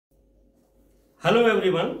Hello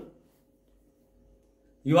everyone,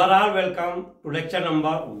 you are all welcome to lecture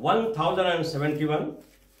number 1071,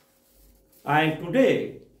 and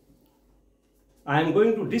today I am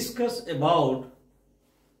going to discuss about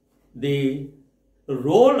the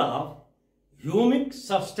role of humic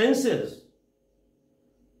substances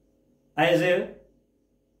as a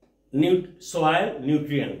soil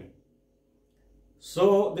nutrient.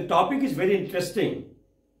 So the topic is very interesting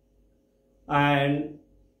and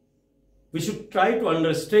we should try to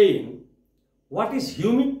understand what is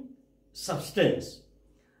humic substance.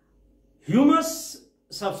 Humus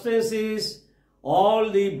substance is all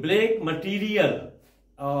the black material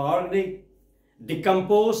or the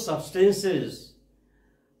decomposed substances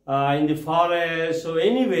in the forest or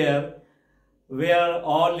anywhere where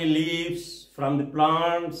all the leaves from the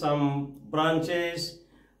plant, some branches,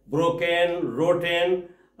 broken, rotten,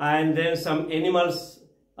 and then some animals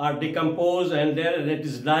are decomposed and there it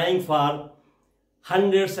is dying for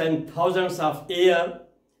hundreds and thousands of years,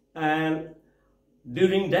 and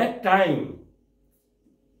during that time,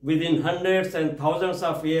 within hundreds and thousands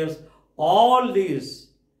of years, all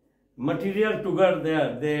these material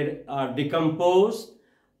together they are decomposed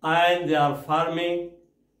and they are forming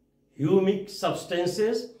humic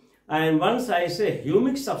substances. And once I say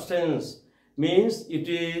humic substance, means it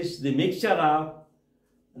is the mixture of,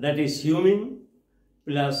 that is humin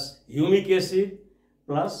plus humic acid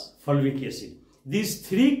plus fulvic acid. These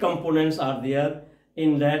three components are there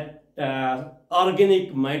in that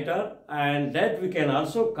organic matter, and that we can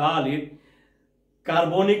also call it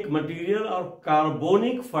carbonic material or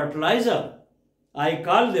carbonic fertilizer. I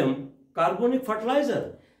call them carbonic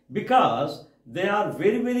fertilizer because they are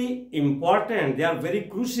very, very important. They are very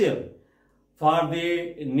crucial for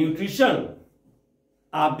the nutrition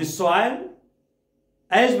of the soil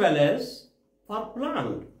as well as for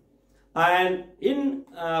plant. And in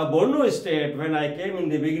Borno state, when I came in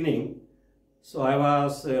the beginning, so I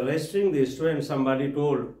was registering the student, somebody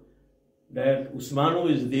told that Usmanu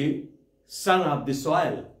is the son of the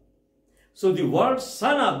soil. So the word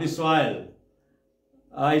son of the soil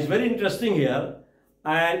is very interesting here,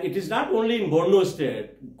 and it is not only in Borno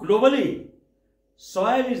state, globally,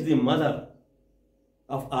 soil is the mother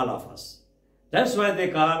of all of us. That's why they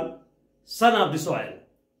call son of the soil.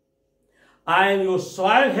 And your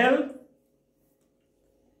soil health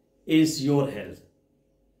is your health.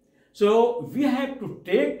 So we have to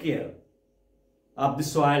take care of the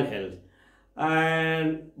soil health.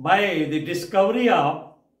 And by the discovery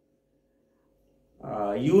of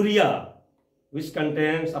urea, which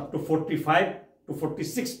contains up to 45 to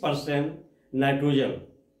 46% nitrogen,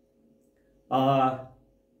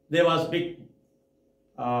 there was big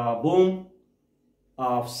boom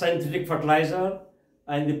of synthetic fertilizer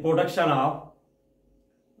and the production of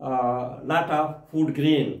lot of food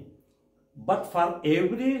grain. But for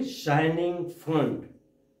every shining front,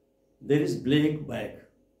 there is black back.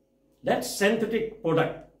 That's synthetic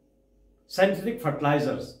product, synthetic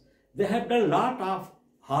fertilizers. They have done a lot of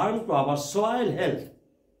harm to our soil health.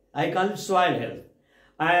 I call it soil health.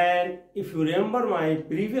 And if you remember my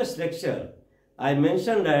previous lecture, I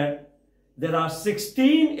mentioned that there are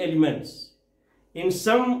 16 elements in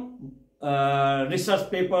some research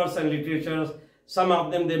papers and literatures. Some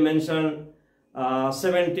of them they mention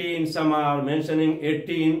 17, some are mentioning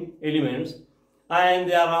 18 elements, and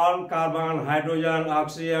they are all carbon, hydrogen,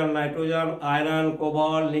 oxygen, nitrogen, iron,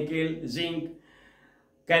 cobalt, nickel, zinc,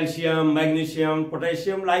 calcium, magnesium,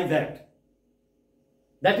 potassium, like that.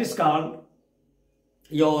 That is called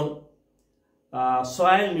your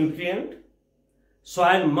soil nutrient.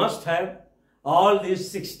 Soil must have all these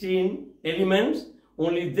 16 elements,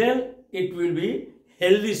 only then it will be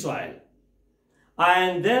healthy soil.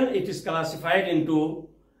 And then it is classified into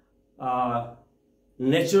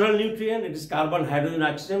natural nutrient. It is carbon, hydrogen,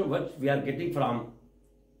 oxygen, which we are getting from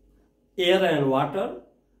air and water.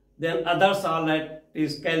 Then others are like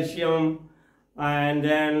is calcium, and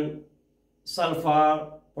then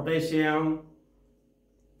sulfur, potassium,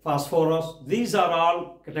 phosphorus. These are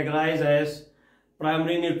all categorized as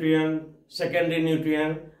primary nutrient, secondary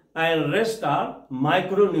nutrient, and rest are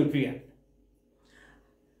micronutrient.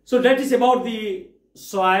 So that is about the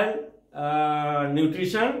soil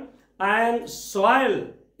nutrition. And soil,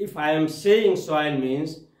 if I am saying soil,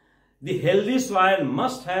 means the healthy soil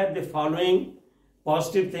must have the following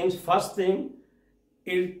positive things. First thing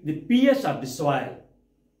is the pH of the soil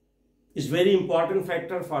is very important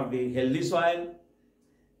factor for the healthy soil.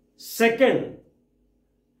 Second,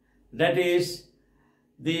 that is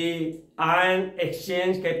the ion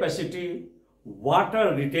exchange capacity,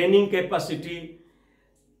 water retaining capacity.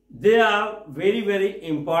 They are very, very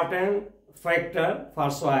important factor for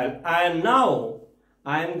soil. And now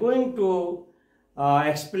I am going to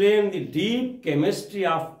explain the deep chemistry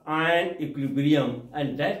of ion equilibrium,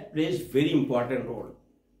 and that plays very important role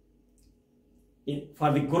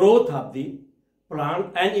for the growth of the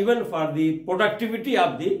plant and even for the productivity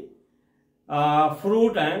of the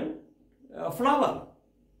fruit and flower.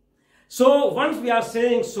 So once we are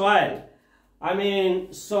saying soil, I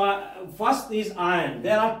mean, so first is ion.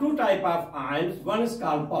 There are two types of ions. One is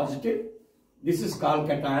called positive. This is called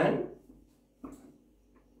cation.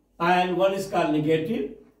 And one is called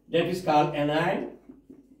negative. That is called anion.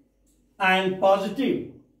 And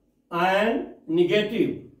positive and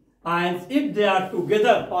negative ions, if they are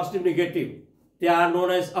together, positive, negative, they are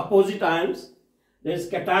known as opposite ions. There is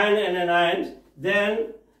cation and anions.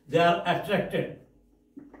 Then they are attracted.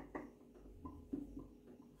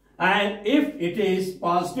 And if it is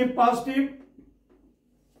positive, positive,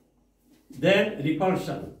 then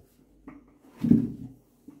repulsion.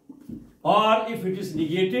 Or if it is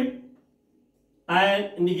negative,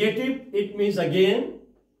 and negative, it means again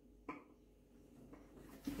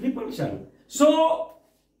repulsion. So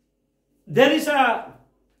there is a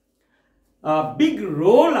big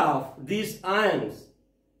role of these ions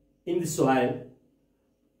in the soil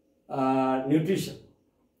nutrition,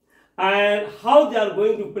 and how they are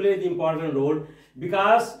going to play the important role,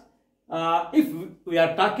 because if we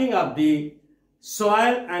are talking of the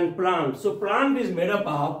soil and plant, so plant is made up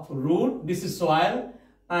of root, this is soil,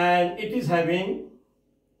 and it is having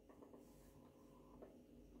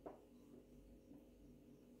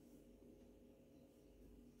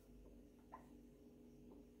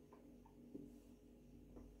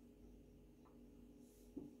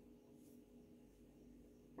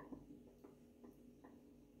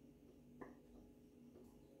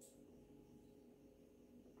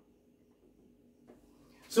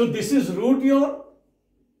so this is root here,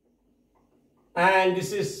 and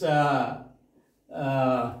this is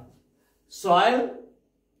soil,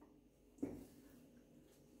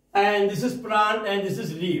 and this is plant, and this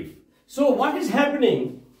is leaf. So what is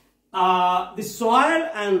happening? The soil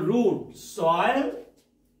and root, soil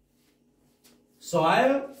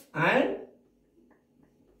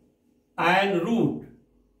and root,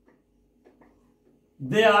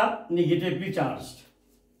 they are negatively charged.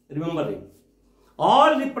 Remember it.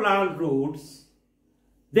 All the plant roots,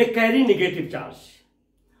 they carry negative charge,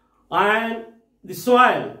 and the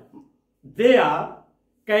soil, they are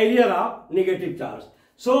carrier of negative charge.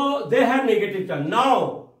 So they have negative charge.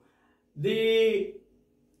 Now the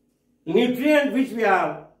nutrient which we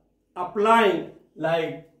are applying,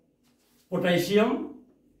 like potassium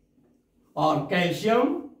or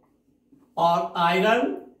calcium or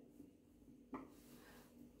iron,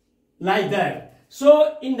 like that.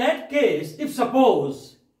 So in that case, if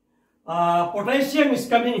suppose potassium is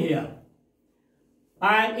coming here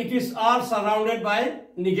and it is all surrounded by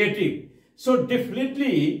negative, so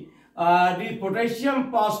definitely the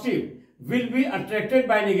potassium positive will be attracted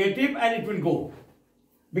by negative and it will go,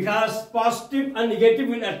 because positive and negative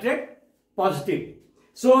will attract positive.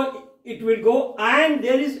 So it will go, and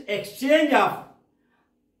there is exchange of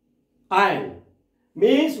ion.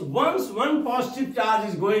 Means once one positive charge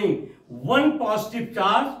is going, one positive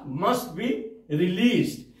charge must be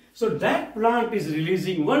released. So that plant is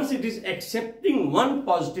releasing, once it is accepting one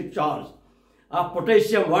positive charge of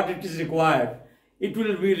potassium, what it is required, it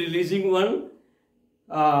will be releasing one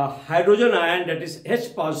hydrogen ion, that is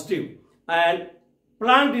H positive, and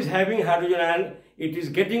plant is having hydrogen ion, it is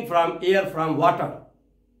getting from air, from water.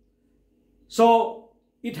 So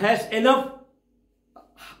it has enough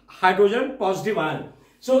hydrogen positive ion.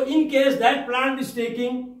 So in case that plant is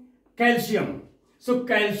taking calcium, so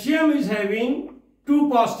calcium is having two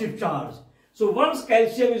positive charge. So once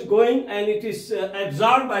calcium is going and it is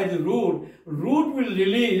absorbed by the root, root will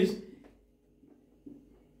release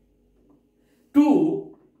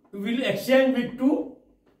two, will exchange with two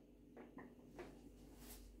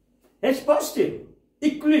H positive.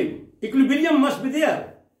 Equilibrium must be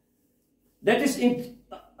there. That is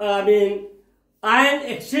ion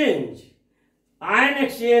exchange. Ion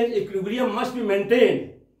exchange equilibrium must be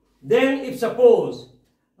maintained. Then if suppose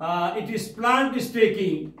it is plant is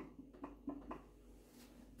taking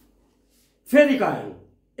ferric ion,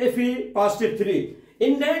 Fe positive 3,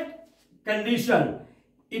 in that condition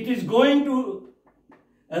it is going to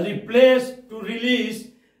release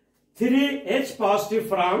 3H positive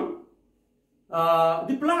from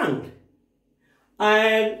the plant.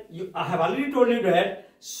 And I have already told you that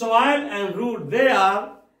soil and root, they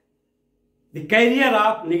are the carrier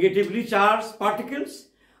of negatively charged particles,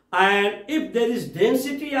 and if there is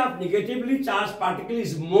density of negatively charged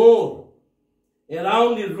particles more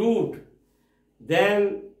around the root,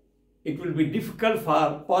 then it will be difficult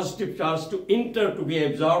for positive charge to enter to be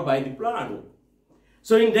absorbed by the plant.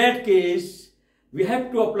 So in that case, we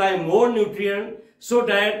have to apply more nutrient so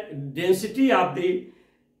that density of the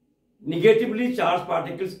negatively charged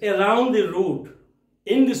particles around the root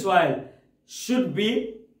in the soil should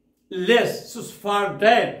be less. So for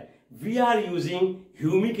that, we are using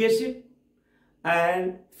humic acid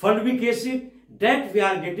and fulvic acid that we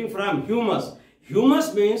are getting from humus.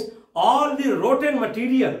 Humus means all the rotten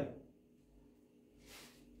material,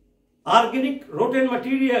 organic rotten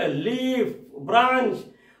material, leaf, branch,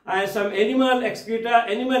 and some animal excreta,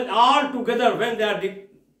 animal all together when they are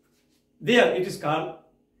there, it is called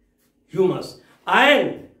humus.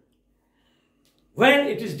 And when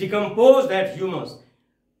it is decomposed, that humus,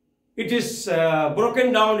 it is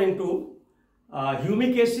broken down into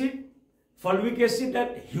humic acid, fulvic acid,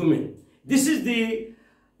 and humin. This is the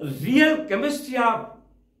real chemistry of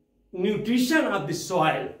nutrition of the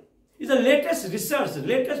soil. It's the latest research,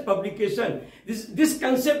 latest publication. This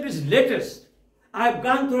concept is latest. I have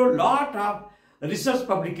gone through a lot of research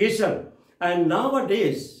publication, and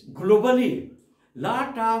nowadays globally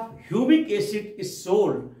lot of humic acid is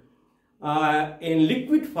sold in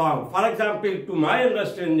liquid form. For example, to my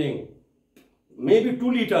understanding, maybe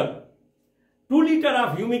 2 liter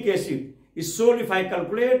of humic acid is sold. If I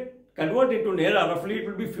convert into naira, roughly it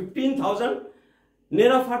will be 15,000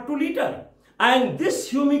 naira for 2 liter. And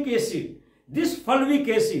this humic acid, this fulvic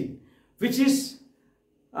acid, which is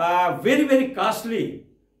very, very costly,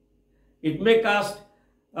 it may cost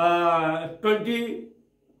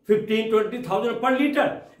 20,000 per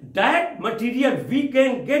liter. That material we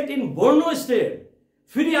can get in Borno state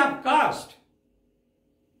free of cost.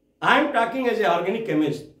 I am talking as an organic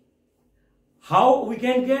chemist. How we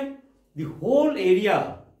can get? The whole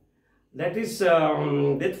area, that is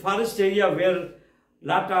that forest area where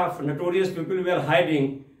lot of notorious people were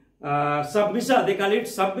hiding, submissa, they call it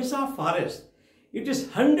submissa forest. It is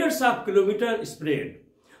hundreds of kilometers spread,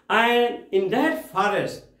 and in that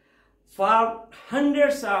forest for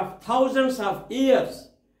hundreds of thousands of years,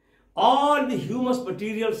 all the humus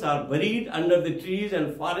materials are buried under the trees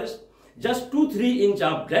and forest. Just 2-3 inch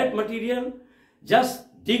of that material, just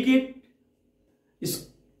dig it,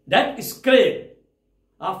 that scrape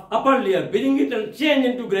of upper layer, bring it and change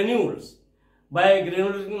into granules by a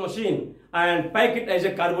granulating machine and pack it as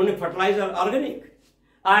a carbonic fertilizer organic.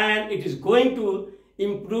 And it is going to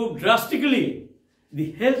improve drastically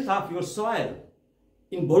the health of your soil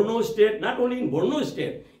in Borno state, not only in Borno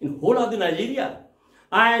state, in whole of the Nigeria.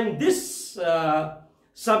 And this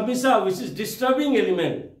submissa, which is disturbing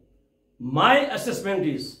element, my assessment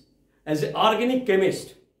is, as an organic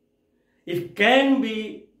chemist, it can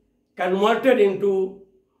be converted into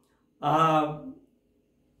a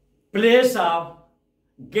place of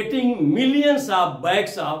getting millions of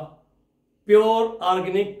bags of pure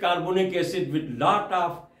organic carbonic acid with lot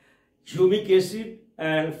of humic acid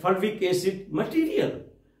and fulvic acid material.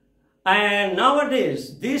 And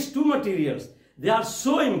nowadays, these two materials, they are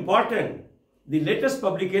so important. The latest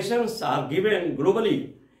publications are given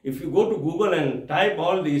globally. If you go to Google and type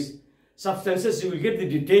all these substances, you will get the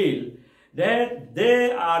detail that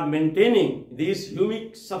they are maintaining these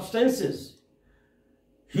humic substances,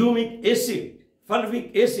 humic acid,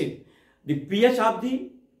 fulvic acid, the pH of the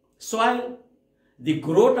soil, the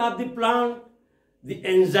growth of the plant, the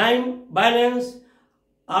enzyme balance,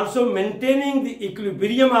 also maintaining the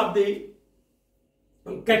equilibrium of the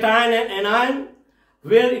cation and anion,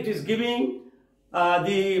 where it is giving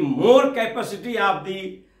the more capacity of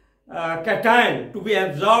the cation to be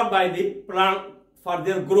absorbed by the plant for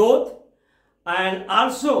their growth, and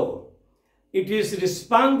also it is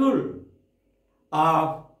responsible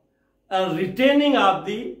of retaining of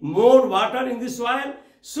the more water in the soil.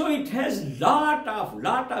 So it has lot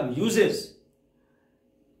of uses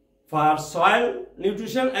for soil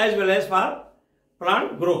nutrition as well as for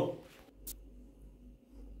plant growth.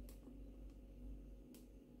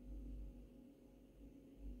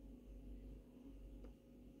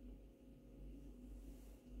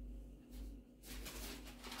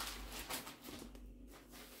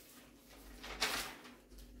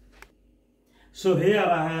 So here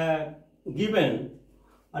I have given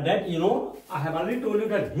that, I have already told you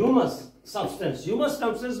that humus substance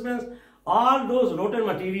means all those rotten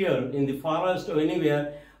material in the forest or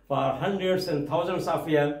anywhere for hundreds and thousands of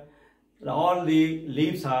years, all the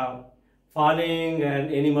leaves are falling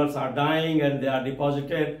and animals are dying and they are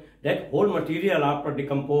deposited. That whole material after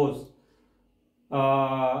decompose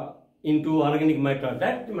into organic matter,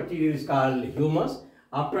 that material is called humus.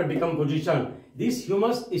 After decomposition, this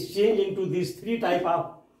humus is changed into these 3 type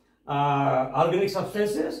of organic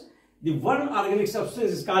substances, The one organic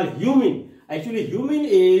substance is called humin. Actually, humin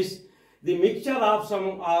is the mixture of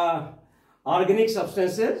some organic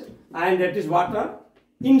substances, and that is water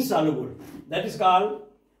insoluble. That is called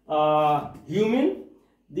humin.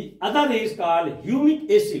 The other is called humic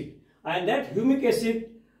acid, and that humic acid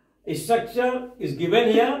structure is given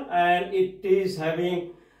here, and it is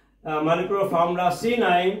having molecular formula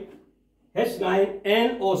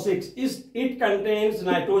C9H9NO6. It contains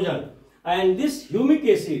nitrogen, and this humic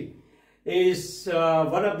acid is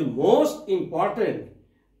one of the most important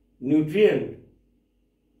nutrient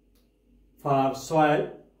for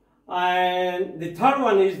soil. And the third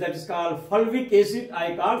one is that is called fulvic acid.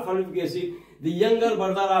 I call fulvic acid the younger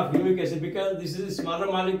brother of humic acid because this is a smaller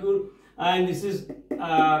molecule and this is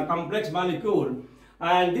a complex molecule,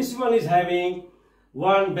 and this one is having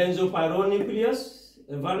one benzopyronucleus,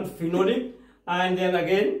 one phenolic, and then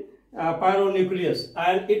again pyronucleus,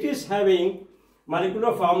 and it is having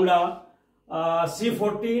molecular formula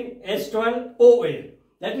C14H12OA.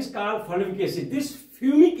 That is called fulvic acid. This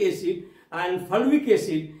humic acid and fulvic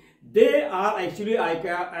acid, they are actually, I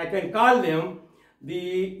can call them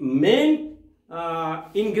the main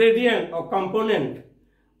ingredient or component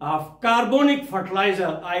of carbonic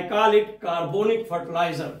fertilizer. I call it carbonic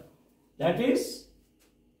fertilizer. That is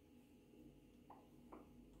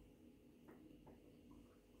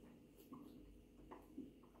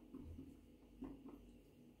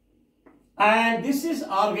and this is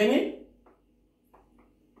organic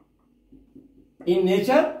in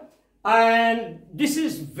nature, and this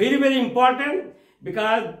is very, very important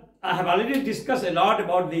because I have already discussed a lot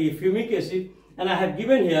about the humic acid, and I have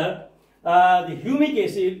given here the humic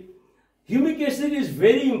acid. Humic acid is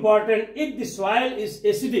very important if the soil is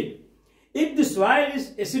acidic. If the soil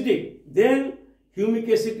is acidic, then humic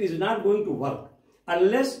acid is not going to work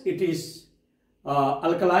unless it is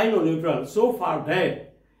alkaline or neutral. So for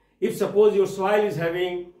that, if suppose your soil is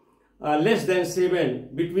having less than 7,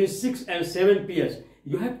 between 6 and 7 pH,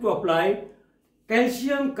 you have to apply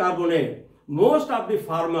calcium carbonate. Most of the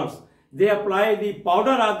farmers, they apply the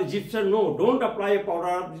powder of the gypsum. No, don't apply a powder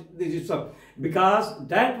of the gypsum because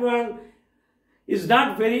that one is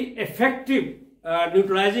not very effective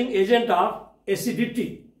neutralizing agent of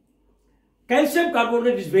acidity. Calcium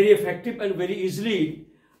carbonate is very effective and very easily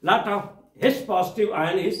lot of H positive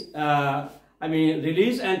ion is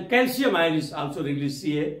released, and calcium ion is also released,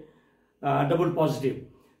 Ca double positive.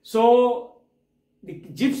 So the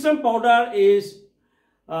gypsum powder is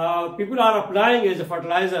people are applying as a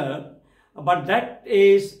fertilizer, but that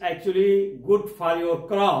is actually good for your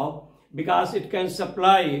crop because it can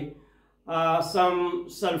supply some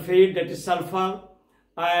sulfate, that is sulfur,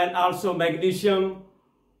 and also magnesium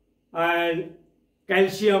and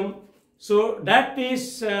calcium. So that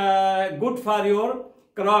is good for your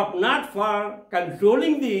crop, not for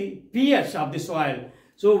controlling the pH of the soil.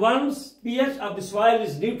 So once pH of the soil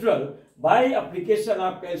is neutral by application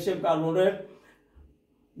of calcium carbonate,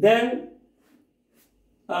 then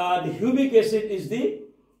the humic acid is the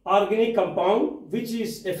organic compound which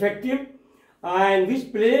is effective and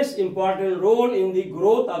which plays important role in the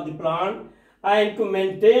growth of the plant and to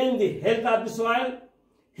maintain the health of the soil.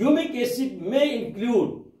 Humic acid may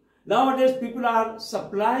include, nowadays people are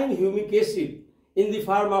supplying humic acid in the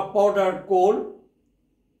form of powdered coal,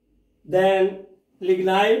 then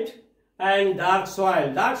lignite and dark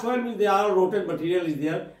soil. Dark soil means they are rotted material is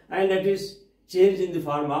there, and that is changed in the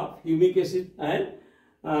form of humic acid and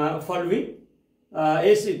fulvic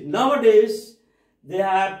acid. Nowadays they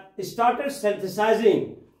have started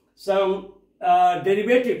synthesizing some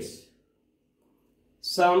derivatives,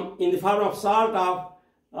 some in the form of salt of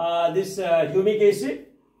this humic acid,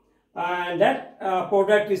 and that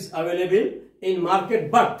product is available in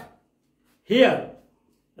market. But here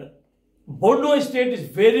Borno state is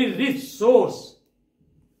very rich source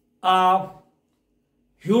of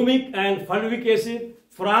humic and fulvic acid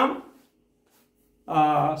from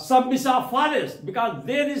sub-Mesa forest, because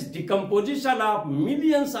there is decomposition of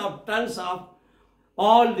millions of tons of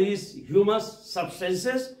all these humus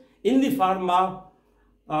substances in the form of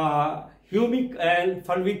humic and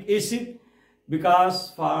fulvic acid,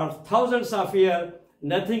 because for thousands of years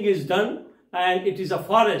nothing is done and it is a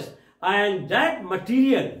forest, and that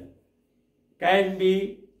material can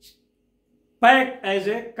be packed as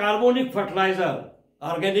a carbonic fertilizer,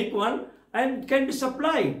 organic one, and can be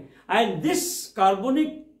supplied. And this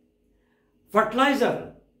carbonic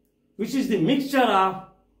fertilizer, which is the mixture of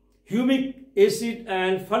humic acid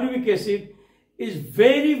and fulvic acid, is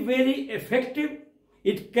very, very effective.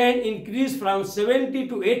 It can increase from 70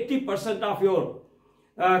 to 80% of your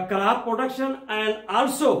crop production, and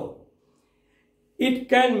also it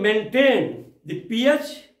can maintain the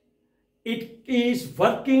pH it is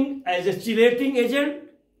working as a chelating agent,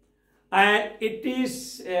 and it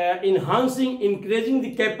is increasing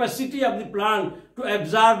the capacity of the plant to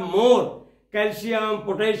absorb more calcium,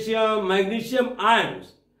 potassium, magnesium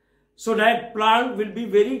ions, so that plant will be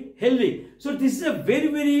very healthy. So this is a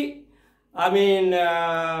very,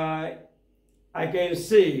 I can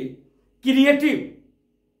say, creative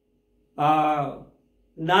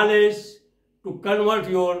knowledge to convert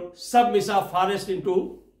your submissive forest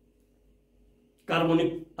into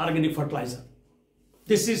carbonic organic fertilizer.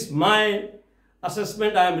 This is my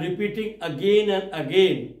assessment. I am repeating again and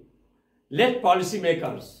again. Let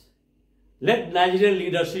policymakers, let Nigerian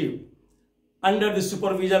leadership, under the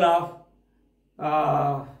supervision of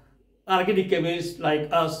organic chemists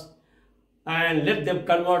like us, and let them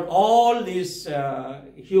convert all these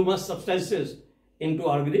humus substances into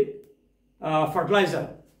organic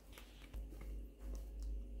fertilizer.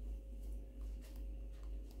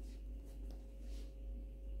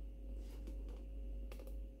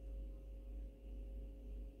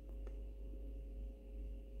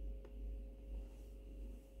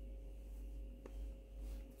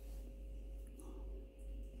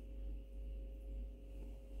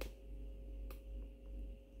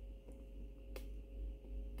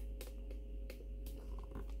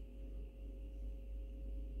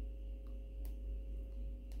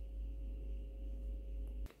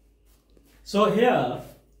 So here,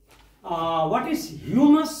 what is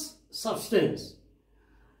humus substance?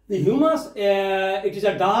 The humus, it is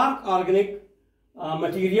a dark organic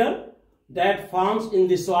material that forms in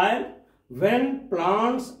the soil when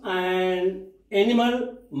plants and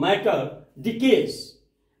animal matter decays.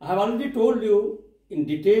 I have already told you in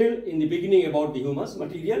detail in the beginning about the humus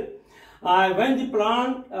material. When the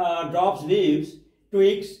plant drops leaves,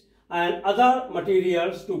 twigs and other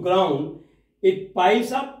materials to ground, it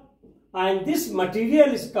piles up, and this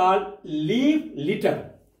material is called leaf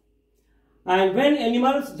litter. And when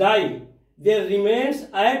animals die, their remains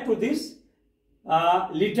add to this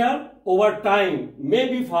litter over time,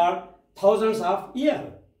 maybe for thousands of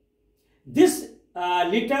years. This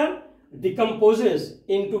litter decomposes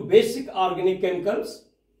into basic organic chemicals,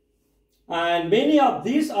 and many of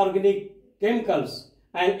these organic chemicals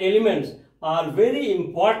and elements are very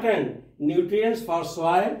important nutrients for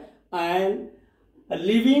soil and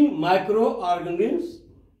living microorganisms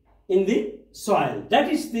in the soil. That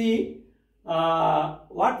is the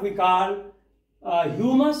what we call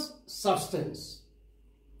humus substance.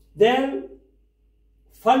 Then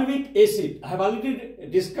fulvic acid. I have already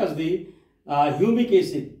discussed the humic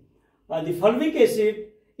acid. The fulvic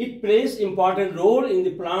acid, it plays important role in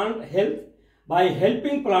the plant health by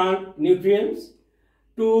helping plant nutrients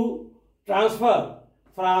to transfer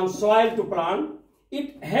from soil to plant.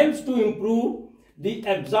 It helps to improve the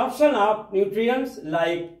absorption of nutrients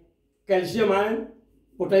like calcium ion,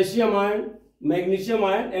 potassium ion, magnesium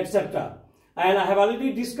ion, etc. And I have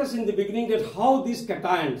already discussed in the beginning that how these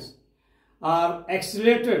cations are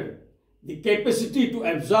accelerated, the capacity to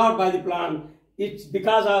absorb by the plant. It's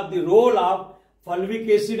because of the role of fulvic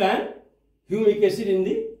acid and humic acid in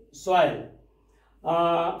the soil.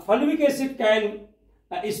 Fulvic acid can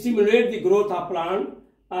stimulate the growth of plant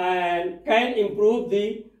and can improve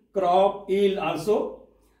the crop yield also.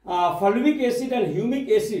 Fulvic acid and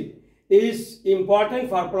humic acid is important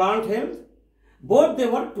for plant health. Both they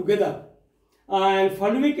work together. And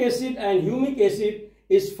fulvic acid and humic acid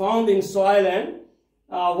is found in soil and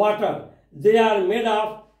water. They are made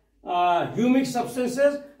of humic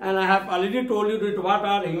substances, and I have already told you that what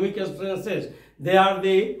are humic substances. They are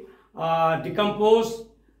the decomposed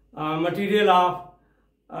material of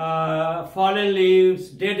fallen leaves,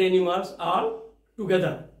 dead animals, all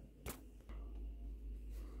together.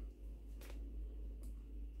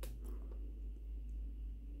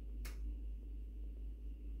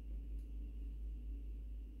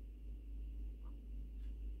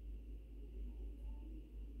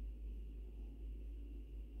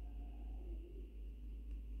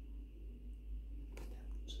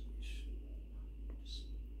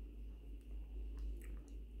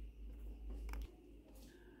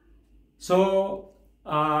 So,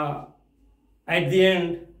 at the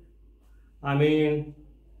end, it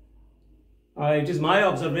is my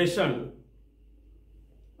observation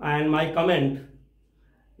and my comment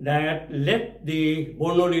that let the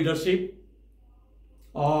Borno leadership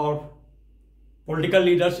or political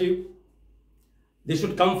leadership, they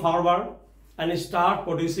should come forward and start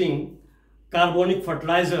producing carbonic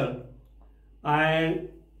fertilizer. And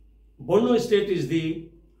Borno state is the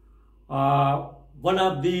one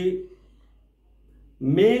of the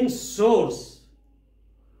main source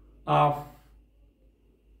of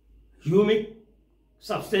humic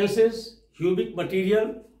substances, humic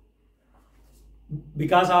material,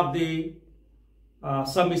 because of the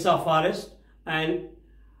submissa forest, and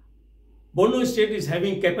Borno state is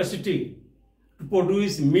having capacity to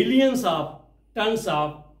produce millions of tons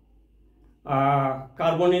of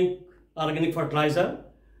carbonic organic fertilizer,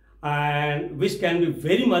 and which can be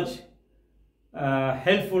very much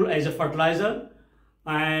helpful as a fertilizer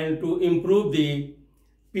and to improve the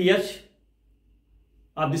pH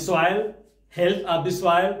of the soil, health of the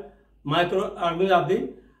soil, microorganisms of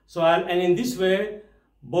the soil, and in this way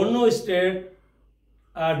Borno state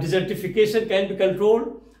desertification can be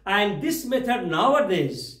controlled. And this method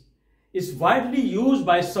nowadays is widely used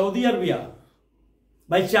by Saudi Arabia,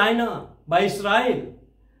 by China, by Israel,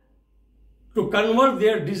 to convert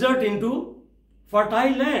their desert into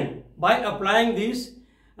fertile land by applying these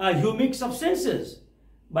humic substances,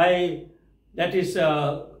 by that is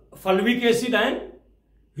fulvic acid and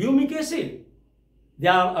humic acid. They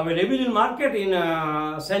are available in market.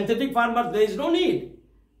 In synthetic farmers, there is no need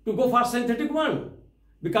to go for synthetic one,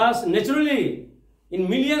 because naturally in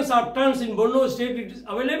millions of tons in Borno state it is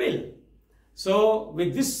available. So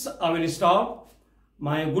with this I will stop.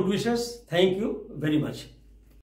 My good wishes. Thank you very much.